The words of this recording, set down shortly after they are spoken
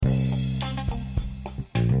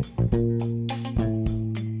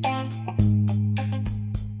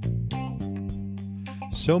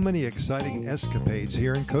So many exciting escapades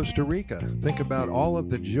here in Costa Rica. Think about all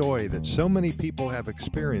of the joy that so many people have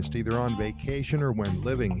experienced either on vacation or when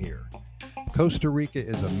living here. Costa Rica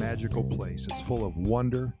is a magical place. It's full of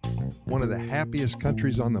wonder, one of the happiest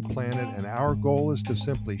countries on the planet, and our goal is to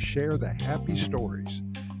simply share the happy stories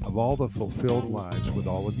of all the fulfilled lives with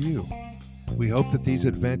all of you. We hope that these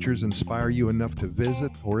adventures inspire you enough to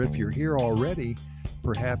visit, or if you're here already,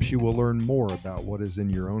 perhaps you will learn more about what is in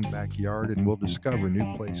your own backyard and will discover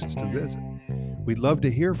new places to visit. We'd love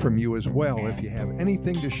to hear from you as well. If you have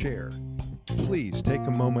anything to share, please take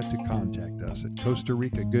a moment to contact us at Costa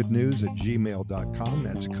Rica Good News at gmail.com.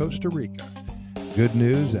 That's Costa Rica Good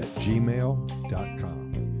News at gmail.com.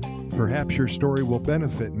 Perhaps your story will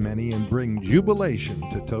benefit many and bring jubilation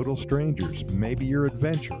to total strangers. Maybe your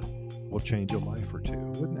adventure will change a life or two.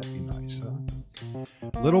 Wouldn't that be nice, huh?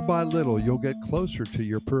 Little by little, you'll get closer to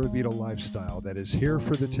your Pura Vida lifestyle that is here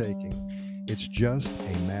for the taking. It's just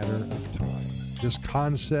a matter of time. This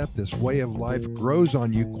concept, this way of life grows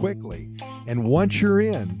on you quickly, and once you're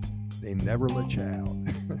in, they never let you out.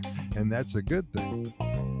 And that's a good thing.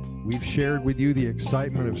 We've shared with you the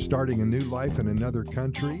excitement of starting a new life in another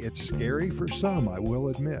country. It's scary for some, I will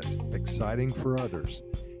admit, exciting for others,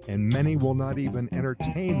 and many will not even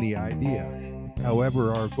entertain the idea.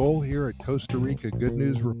 However, our goal here at Costa Rica Good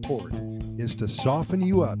News Report is to soften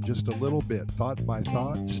you up just a little bit, thought by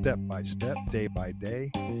thought, step by step, day by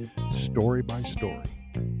day, story by story.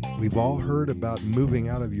 We've all heard about moving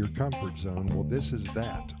out of your comfort zone. Well, this is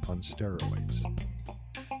that on steroids.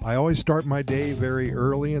 I always start my day very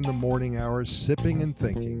early in the morning hours, sipping and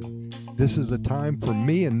thinking. This is a time for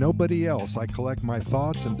me and nobody else. I collect my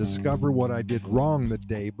thoughts and discover what I did wrong the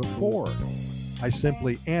day before. I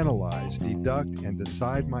simply analyze, deduct, and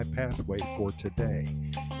decide my pathway for today.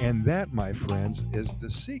 And that, my friends, is the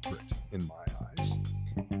secret in my eyes.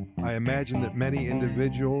 I imagine that many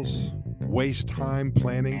individuals waste time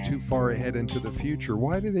planning too far ahead into the future.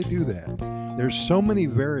 Why do they do that? There's so many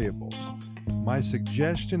variables. My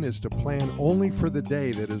suggestion is to plan only for the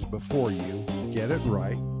day that is before you, get it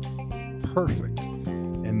right, perfect,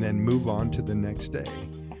 and then move on to the next day.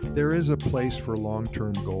 There is a place for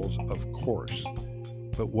long-term goals, of course,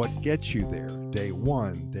 but what gets you there? Day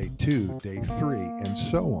 1, day 2, day 3, and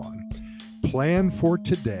so on. Plan for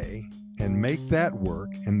today and make that work,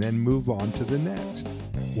 and then move on to the next.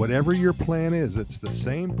 Whatever your plan is, it's the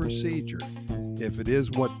same procedure. If it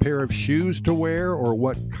is what pair of shoes to wear or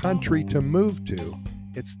what country to move to,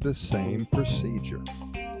 it's the same procedure.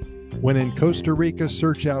 When in Costa Rica,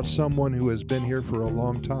 search out someone who has been here for a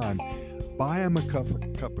long time. Buy them a cup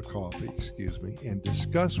of coffee, and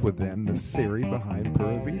discuss with them the theory behind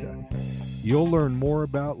Pura Vida. You'll learn more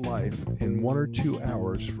about life in 1 or 2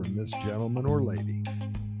 hours from this gentleman or lady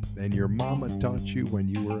than your mama taught you when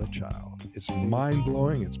you were a child. It's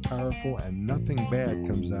mind-blowing, it's powerful, and nothing bad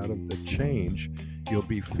comes out of the change you'll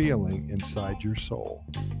be feeling inside your soul.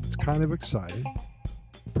 It's kind of exciting.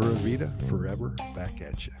 Pura Vida, forever back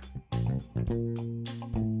at you.